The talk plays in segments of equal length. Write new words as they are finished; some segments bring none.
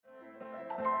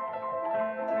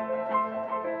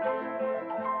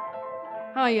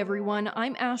Hi everyone,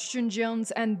 I'm Ashton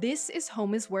Jones, and this is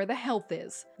Home is Where the Health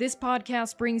Is. This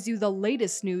podcast brings you the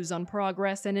latest news on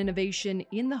progress and innovation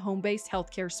in the home-based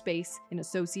healthcare space in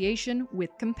association with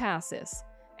Compassus.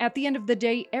 At the end of the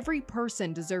day, every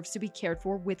person deserves to be cared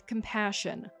for with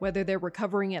compassion, whether they're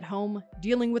recovering at home,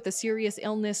 dealing with a serious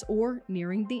illness, or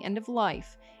nearing the end of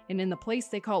life, and in the place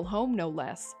they call home, no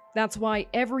less. That's why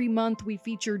every month we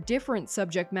feature different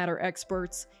subject matter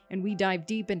experts, and we dive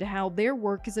deep into how their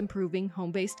work is improving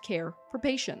home-based care for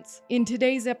patients. In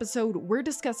today's episode, we're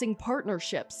discussing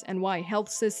partnerships and why health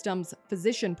systems,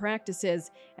 physician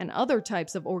practices, and other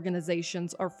types of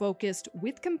organizations are focused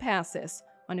with Compassus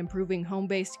on improving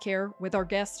home-based care with our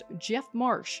guest, Jeff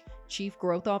Marsh, Chief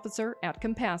Growth Officer at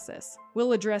Compassus.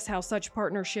 We'll address how such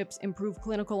partnerships improve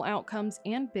clinical outcomes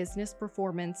and business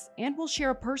performance, and we'll share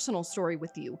a personal story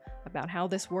with you about how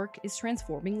this work is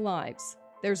transforming lives.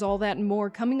 There's all that and more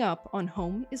coming up on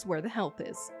Home is Where the Health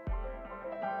Is.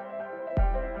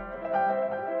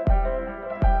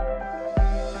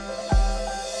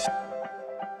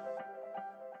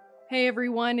 Hey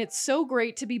everyone, it's so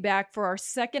great to be back for our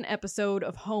second episode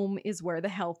of Home is Where the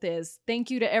Health Is. Thank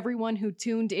you to everyone who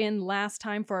tuned in last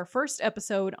time for our first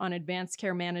episode on advanced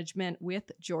care management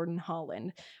with Jordan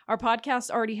Holland. Our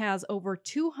podcast already has over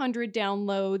 200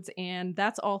 downloads, and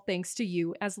that's all thanks to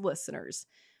you as listeners.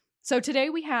 So today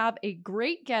we have a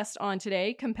great guest on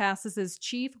today, Compassus's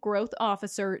Chief Growth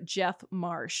Officer, Jeff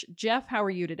Marsh. Jeff, how are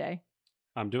you today?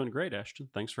 I'm doing great, Ashton.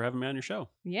 Thanks for having me on your show.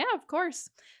 Yeah, of course.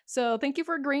 So thank you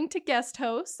for agreeing to guest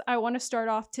host. I want to start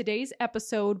off today's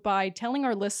episode by telling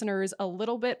our listeners a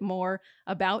little bit more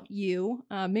about you.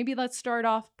 Maybe let's start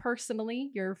off personally,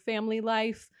 your family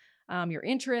life, your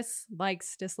interests,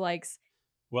 likes, dislikes.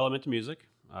 Well, I'm into music.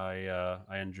 I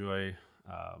enjoy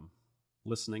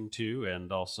listening to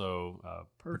and also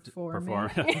performing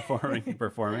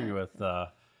with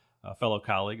fellow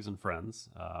colleagues and friends.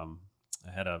 I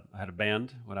had a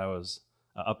band when I was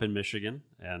up in Michigan,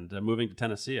 and moving to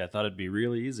Tennessee, I thought it'd be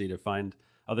really easy to find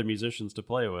other musicians to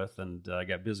play with, and I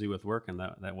got busy with work, and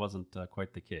that wasn't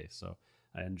quite the case. So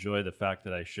I enjoy the fact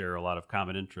that I share a lot of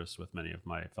common interests with many of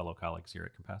my fellow colleagues here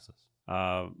at Compassus.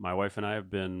 My wife and I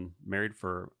have been married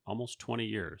for almost 20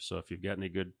 years, so if you've got any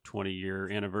good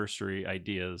 20-year anniversary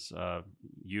ideas,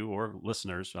 you or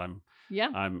listeners, I'm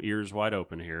ears wide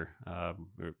open here.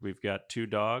 We've got 2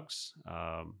 dogs.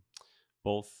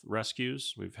 Both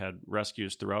rescues. We've had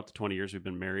rescues throughout the 20 years we've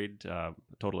been married, a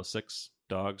total of 6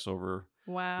 dogs over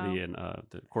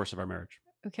the course of our marriage.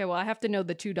 Okay, well, I have to know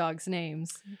the 2 dogs'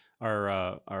 names.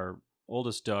 Our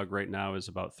oldest dog right now is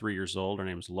about 3 years old. Her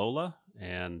name's Lola,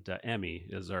 and Emmy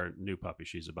is our new puppy.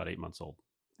 She's about 8 months old.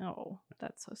 Oh,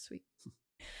 that's so sweet.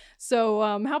 So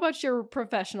how about your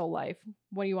professional life?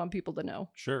 What do you want people to know?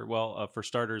 Sure. Well, for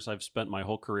starters, I've spent my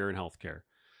whole career in healthcare.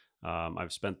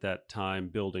 I've spent that time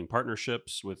building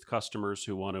partnerships with customers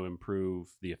who want to improve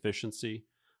the efficiency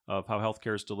of how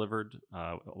healthcare is delivered,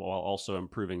 while also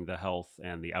improving the health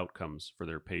and the outcomes for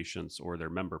their patients or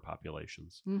their member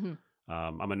populations. Mm-hmm.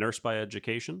 I'm a nurse by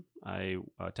education. I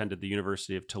attended the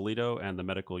University of Toledo and the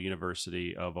Medical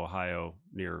University of Ohio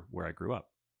near where I grew up.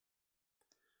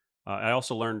 I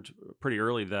also learned pretty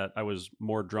early that I was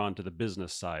more drawn to the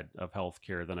business side of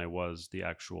healthcare than I was the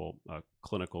actual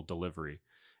clinical delivery.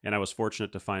 And I was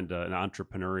fortunate to find an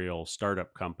entrepreneurial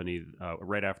startup company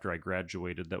right after I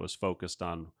graduated that was focused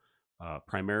on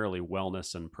primarily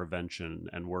wellness and prevention,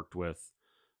 and worked with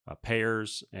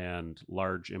payers and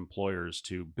large employers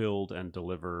to build and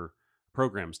deliver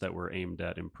programs that were aimed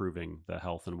at improving the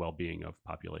health and well-being of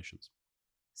populations.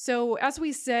 So as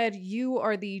we said, you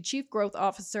are the Chief Growth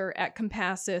Officer at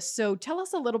Compassus. So tell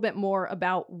us a little bit more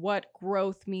about what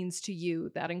growth means to you.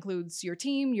 That includes your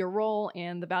team, your role,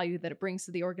 and the value that it brings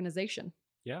to the organization.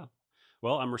 Yeah.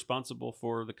 Well, I'm responsible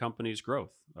for the company's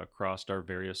growth across our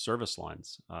various service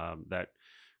lines. That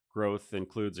growth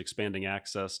includes expanding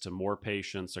access to more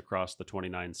patients across the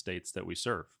 29 states that we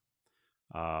serve,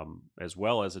 as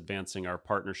well as advancing our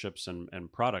partnerships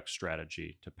and product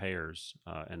strategy to payers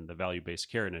and the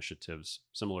value-based care initiatives,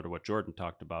 similar to what Jordan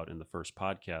talked about in the first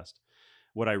podcast.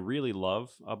 What I really love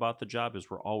about the job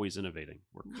is we're always innovating.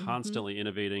 We're constantly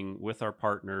innovating with our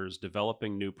partners,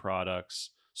 developing new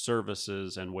products,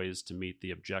 services, and ways to meet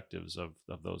the objectives of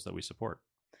those that we support.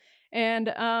 And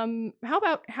how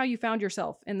about how you found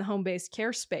yourself in the home-based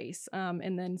care space,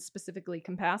 and then specifically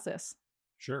Compassus?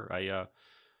 Sure.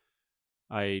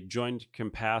 I joined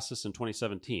Compassus in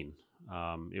 2017.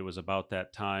 It was about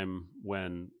that time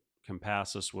when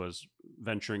Compassus was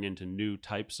venturing into new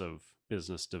types of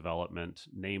business development,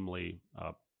 namely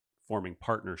forming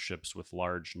partnerships with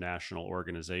large national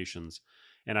organizations.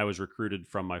 And I was recruited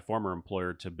from my former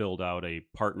employer to build out a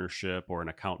partnership or an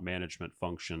account management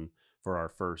function for our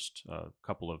first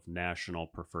couple of national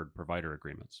preferred provider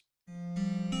agreements.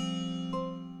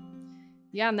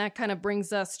 Yeah, and that kind of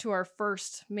brings us to our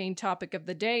first main topic of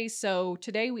the day. So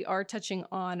today we are touching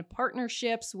on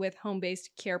partnerships with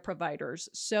home-based care providers.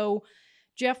 So,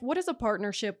 Jeff, what does a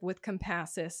partnership with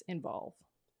Compassus involve?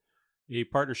 A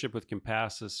partnership with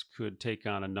Compassus could take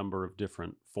on a number of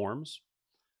different forms.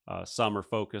 Some are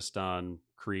focused on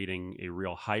creating a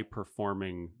real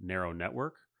high-performing narrow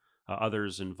network.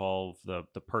 Others involve the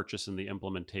purchase and the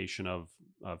implementation of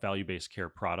value-based care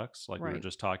products, like we were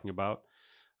just talking about.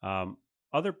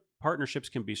 Other partnerships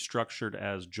can be structured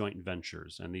as joint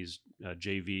ventures, and these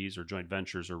JVs or joint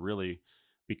ventures are really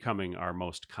becoming our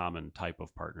most common type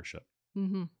of partnership.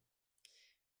 Mm-hmm.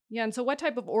 Yeah, and so what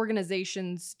type of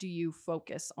organizations do you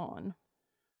focus on?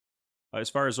 As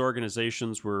far as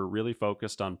organizations, we're really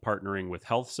focused on partnering with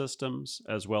health systems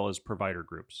as well as provider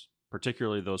groups,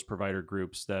 particularly those provider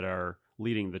groups that are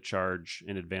leading the charge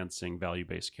in advancing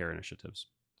value-based care initiatives.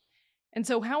 And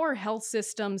so how are health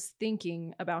systems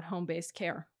thinking about home-based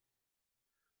care?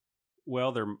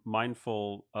 Well, they're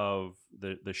mindful of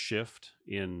the shift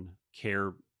in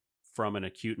care from an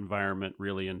acute environment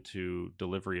really into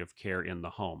delivery of care in the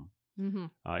home. Mm-hmm.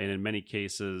 And in many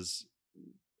cases,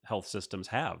 health systems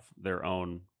have their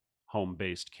own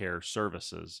home-based care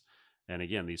services. And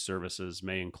again, these services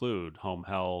may include home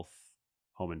health,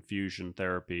 home infusion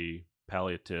therapy,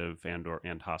 palliative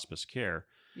and hospice care.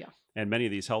 Yeah. And many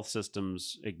of these health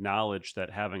systems acknowledge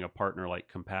that having a partner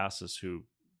like Compassus, who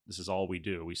this is all we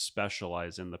do, we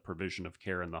specialize in the provision of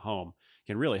care in the home,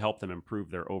 can really help them improve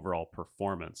their overall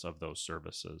performance of those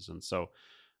services. And so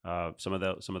some of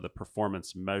the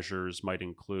performance measures might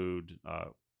include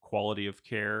quality of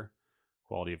care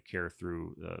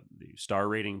through the star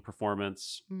rating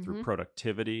performance, through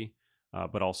productivity,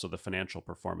 but also the financial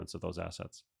performance of those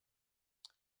assets.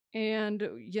 And,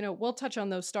 we'll touch on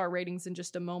those star ratings in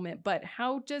just a moment, but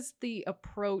how does the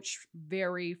approach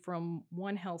vary from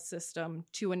one health system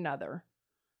to another?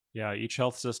 Yeah, each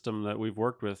health system that we've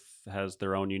worked with has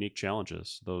their own unique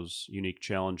challenges. Those unique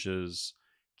challenges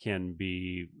can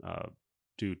be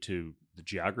due to the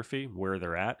geography, where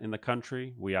they're at in the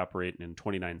country. We operate in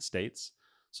 29 states.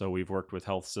 So we've worked with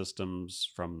health systems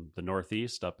from the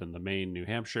Northeast up in the Maine, New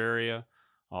Hampshire area,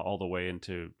 all the way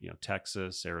into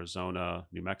Texas, Arizona,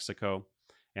 New Mexico,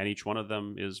 and each one of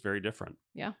them is very different.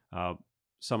 Yeah.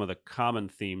 Some of the common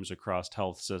themes across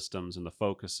health systems and the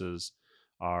focuses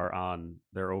are on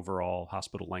their overall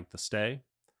hospital length of stay,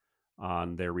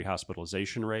 on their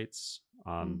rehospitalization rates,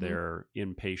 on their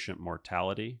inpatient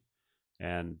mortality,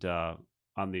 and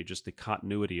on the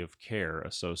continuity of care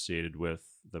associated with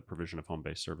the provision of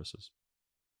home-based services.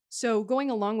 So going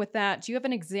along with that, do you have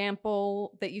an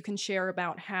example that you can share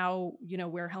about how,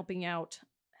 we're helping out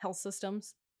health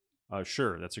systems?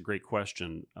 Sure. That's a great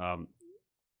question.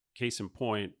 Case in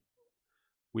point,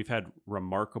 we've had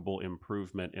remarkable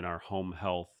improvement in our home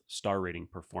health star rating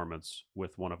performance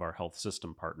with one of our health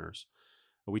system partners.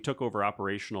 We took over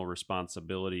operational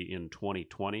responsibility in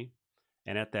 2020,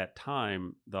 and at that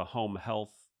time, the home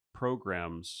health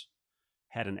programs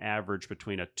had an average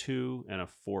between a 2 and a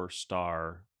 4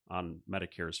 star on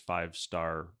Medicare's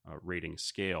 5-star rating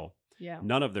scale. Yeah.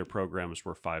 None of their programs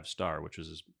were 5-star, which is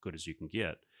as good as you can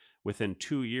get. Within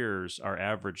 2 years, our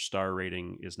average star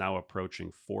rating is now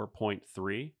approaching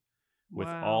 4.3, with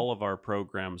all of our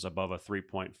programs above a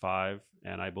 3.5.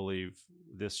 And I believe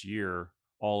this year,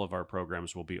 all of our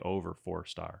programs will be over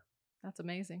 4-star. That's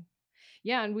amazing.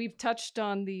 Yeah, and we've touched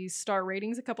on these star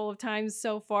ratings a couple of times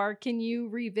so far. Can you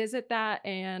revisit that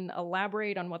and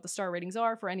elaborate on what the star ratings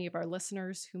are for any of our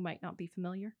listeners who might not be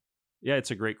familiar? Yeah, it's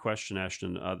a great question,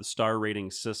 Ashton. The star rating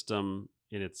system,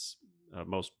 in its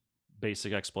most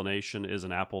basic explanation, is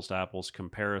an apples-to-apples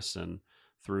comparison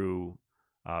through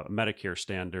Medicare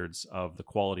standards of the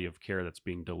quality of care that's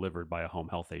being delivered by a home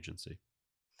health agency.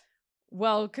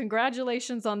 Well,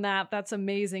 congratulations on that. That's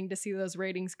amazing to see those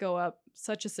ratings go up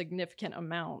such a significant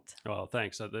amount. Well,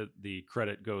 thanks. The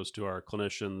credit goes to our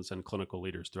clinicians and clinical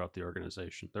leaders throughout the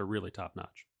organization. They're really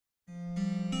top-notch.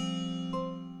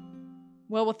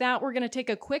 Well, with that, we're going to take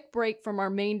a quick break from our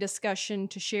main discussion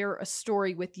to share a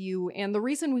story with you. And the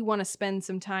reason we want to spend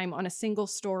some time on a single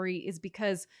story is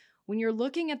because when you're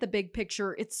looking at the big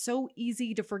picture, it's so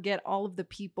easy to forget all of the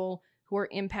people who are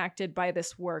impacted by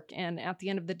this work. And at the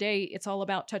end of the day, it's all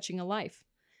about touching a life.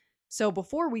 So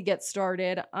before we get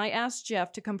started, I asked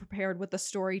Jeff to come prepared with a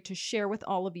story to share with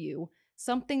all of you.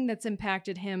 something that's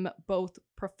impacted him both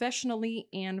professionally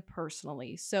and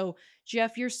personally. So,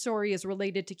 Jeff, your story is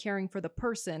related to caring for the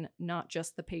person, not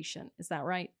just the patient. Is that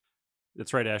right?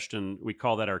 That's right, Ashton. We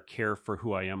call that our care for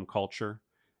who I am culture.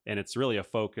 And it's really a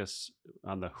focus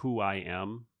on the who I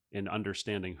am and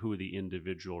understanding who the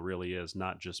individual really is,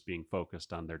 not just being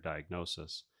focused on their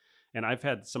diagnosis. And I've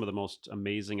had some of the most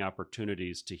amazing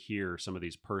opportunities to hear some of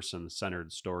these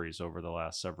person-centered stories over the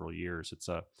last several years.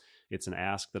 It's an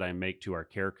ask that I make to our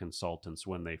care consultants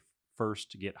when they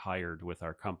first get hired with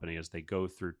our company. As they go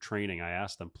through training, I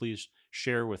ask them, please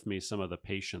share with me some of the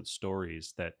patient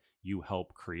stories that you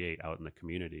help create out in the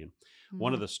community. And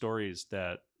one of the stories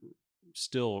that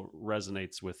still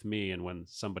resonates with me, and when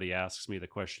somebody asks me the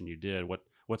question you did,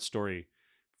 what story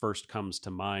first comes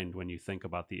to mind when you think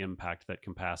about the impact that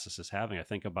Compassus is having? I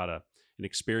think about an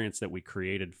experience that we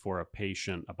created for a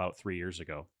patient about 3 years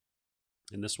ago.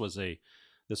 And this was a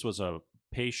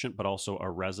patient, but also a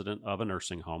resident of a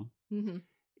nursing home.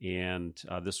 Mm-hmm. And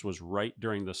this was right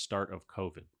during the start of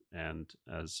COVID. And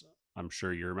as I'm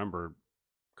sure you remember,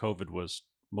 COVID was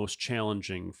most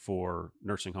challenging for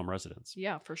nursing home residents.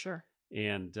 Yeah, for sure.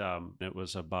 And it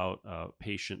was about a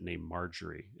patient named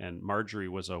Marjorie. And Marjorie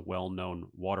was a well-known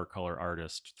watercolor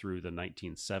artist through the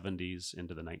 1970s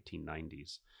into the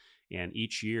 1990s. And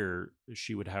each year,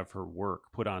 she would have her work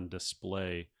put on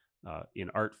display in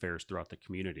art fairs throughout the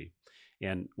community.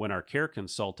 And when our care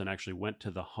consultant actually went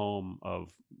to the home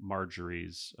of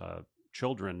Marjorie's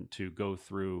children to go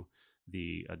through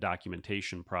the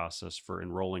documentation process for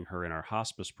enrolling her in our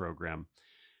hospice program,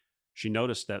 she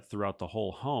noticed that throughout the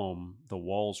whole home, the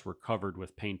walls were covered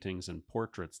with paintings and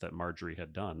portraits that Marjorie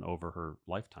had done over her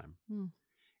lifetime.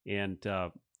 And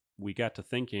we got to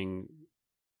thinking,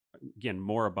 again,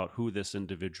 more about who this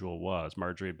individual was.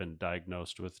 Marjorie had been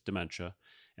diagnosed with dementia,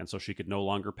 and so she could no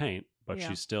longer paint, but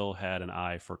she still had an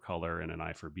eye for color and an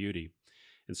eye for beauty.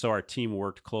 And so our team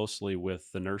worked closely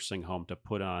with the nursing home to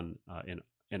put on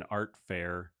an art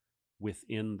fair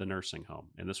within the nursing home.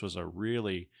 And this was a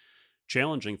really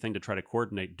challenging thing to try to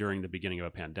coordinate during the beginning of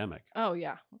a pandemic. Oh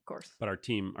yeah, of course. But our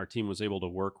team was able to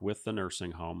work with the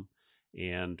nursing home,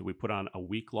 and we put on a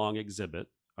week-long exhibit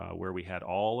where we had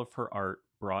all of her art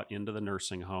brought into the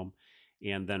nursing home,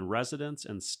 and then residents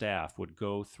and staff would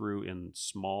go through in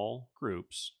small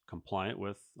groups, compliant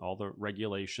with all the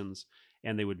regulations,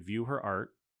 and they would view her art.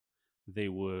 They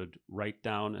would write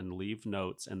down and leave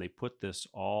notes, and they put this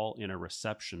all in a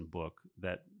reception book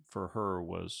that for her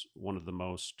was one of the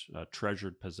most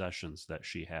treasured possessions that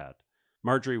she had.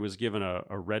 Marjorie was given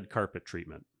a red carpet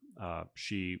treatment.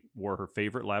 She wore her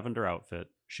favorite lavender outfit.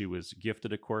 She was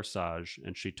gifted a corsage,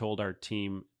 and she told our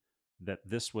team that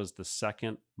this was the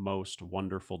second most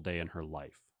wonderful day in her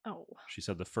life. Oh. She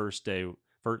said the first day,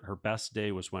 her best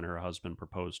day was when her husband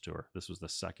proposed to her. This was the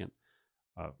second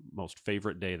most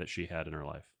favorite day that she had in her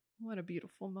life. What a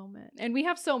beautiful moment. And we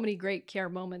have so many great care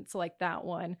moments like that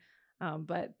one.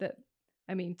 But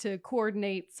to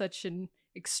coordinate such an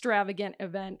extravagant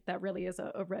event, that really is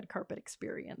a red carpet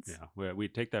experience. Yeah, we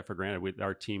take that for granted.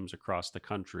 Our teams across the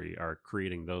country are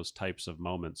creating those types of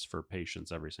moments for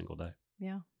patients every single day.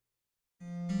 Yeah.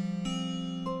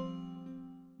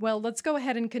 Well, let's go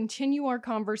ahead and continue our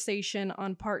conversation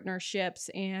on partnerships,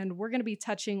 and we're going to be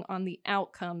touching on the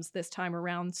outcomes this time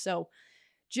around. So,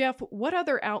 Jeff, what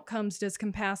other outcomes does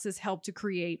Compassus help to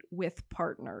create with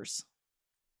partners?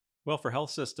 Well, for health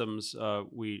systems,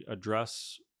 we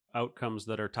address outcomes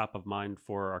that are top of mind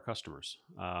for our customers.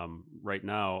 Right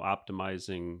now,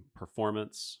 optimizing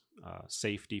performance,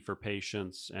 safety for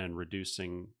patients, and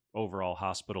reducing overall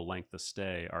hospital length of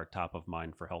stay are top of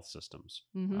mind for health systems.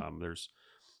 Mm-hmm. There's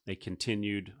a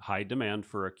continued high demand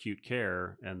for acute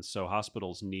care, and so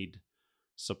hospitals need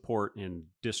support in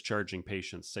discharging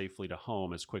patients safely to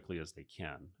home as quickly as they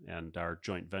can. And our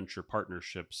joint venture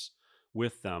partnerships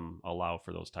with them allow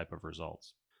for those type of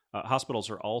results. Hospitals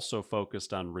are also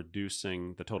focused on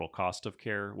reducing the total cost of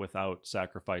care without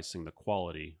sacrificing the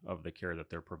quality of the care that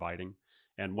they're providing.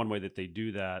 And one way that they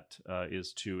do that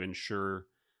is to ensure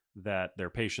that their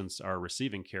patients are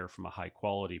receiving care from a high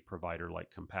quality provider like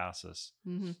Compassus.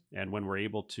 Mm-hmm. And when we're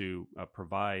able to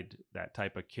provide that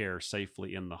type of care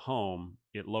safely in the home,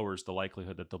 it lowers the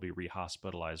likelihood that they'll be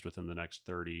rehospitalized within the next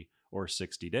 30 or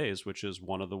 60 days, which is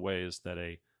one of the ways that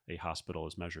a hospital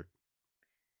is measured.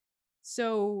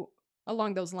 So,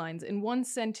 along those lines, in one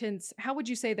sentence, how would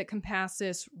you say that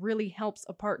Compassus really helps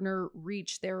a partner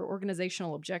reach their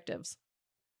organizational objectives?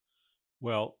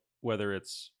 Well, whether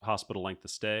it's hospital length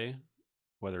of stay,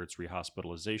 whether it's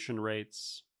rehospitalization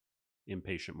rates,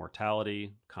 inpatient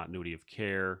mortality, continuity of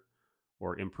care,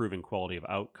 or improving quality of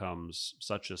outcomes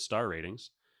such as star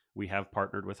ratings, we have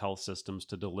partnered with health systems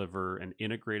to deliver an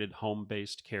integrated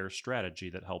home-based care strategy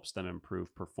that helps them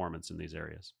improve performance in these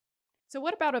areas. So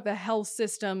what about if a health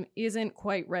system isn't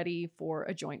quite ready for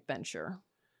a joint venture?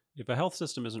 If a health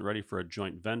system isn't ready for a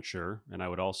joint venture, and I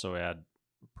would also add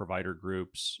provider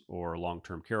groups or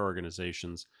long-term care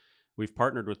organizations, we've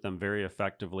partnered with them very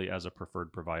effectively as a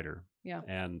preferred provider. Yeah.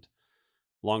 And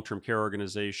long-term care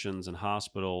organizations and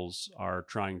hospitals are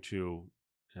trying to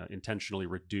intentionally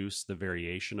reduce the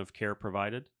variation of care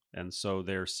provided. And so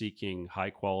they're seeking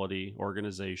high-quality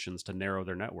organizations to narrow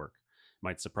their network. It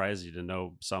might surprise you to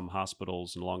know some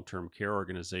hospitals and long-term care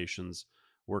organizations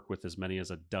work with as many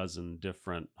as a dozen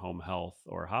different home health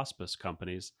or hospice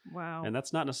companies. Wow. And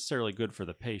that's not necessarily good for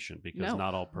the patient because No.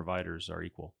 not all providers are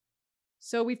equal.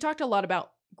 So we've talked a lot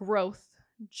about growth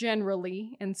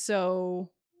generally. And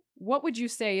so what would you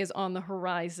say is on the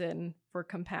horizon for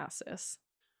Compassus?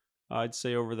 I'd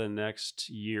say over the next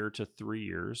year to 3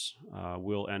 years,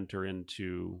 we'll enter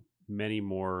into many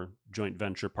more joint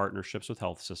venture partnerships with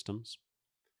health systems.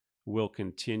 We'll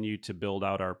continue to build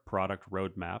out our product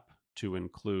roadmap to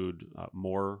include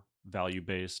more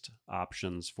value-based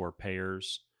options for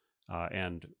payers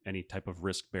and any type of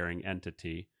risk-bearing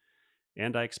entity.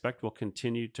 And I expect we'll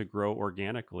continue to grow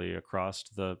organically across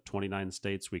the 29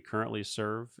 states we currently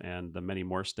serve and the many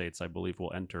more states I believe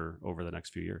will enter over the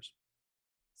next few years.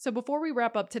 So before we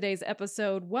wrap up today's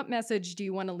episode, what message do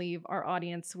you want to leave our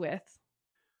audience with?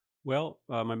 Well,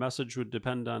 my message would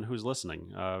depend on who's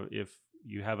listening. If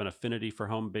you have an affinity for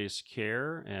home-based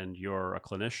care and you're a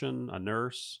clinician, a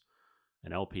nurse,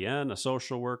 an LPN, a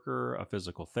social worker, a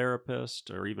physical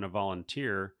therapist, or even a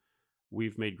volunteer,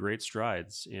 we've made great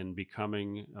strides in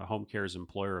becoming a home care's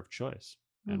employer of choice,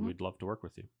 and we'd love to work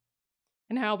with you.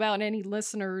 And how about any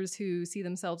listeners who see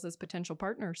themselves as potential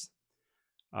partners?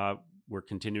 We're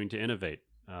continuing to innovate.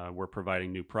 We're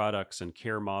providing new products and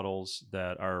care models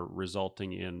that are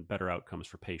resulting in better outcomes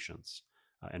for patients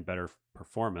and better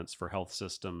performance for health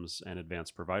systems and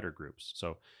advanced provider groups.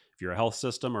 So if you're a health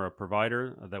system or a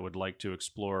provider that would like to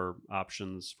explore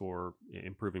options for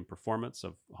improving performance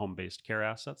of home-based care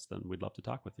assets, then we'd love to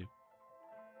talk with you.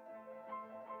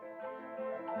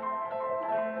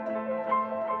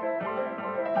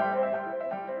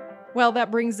 Well,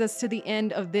 that brings us to the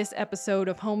end of this episode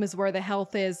of Home is Where the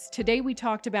Health Is. Today, we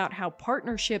talked about how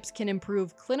partnerships can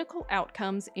improve clinical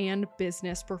outcomes and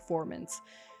business performance.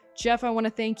 Jeff, I want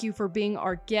to thank you for being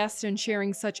our guest and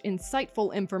sharing such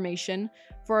insightful information.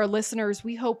 For our listeners,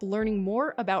 we hope learning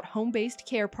more about home-based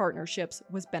care partnerships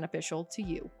was beneficial to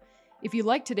you. If you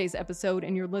liked today's episode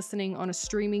and you're listening on a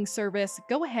streaming service,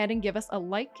 go ahead and give us a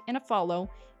like and a follow,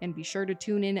 and be sure to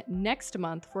tune in next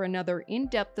month for another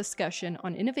in-depth discussion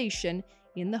on innovation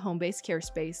in the home-based care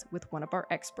space with one of our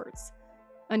experts.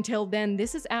 Until then,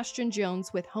 this is Ashton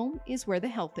Jones with Home is Where the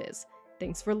Health Is.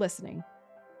 Thanks for listening.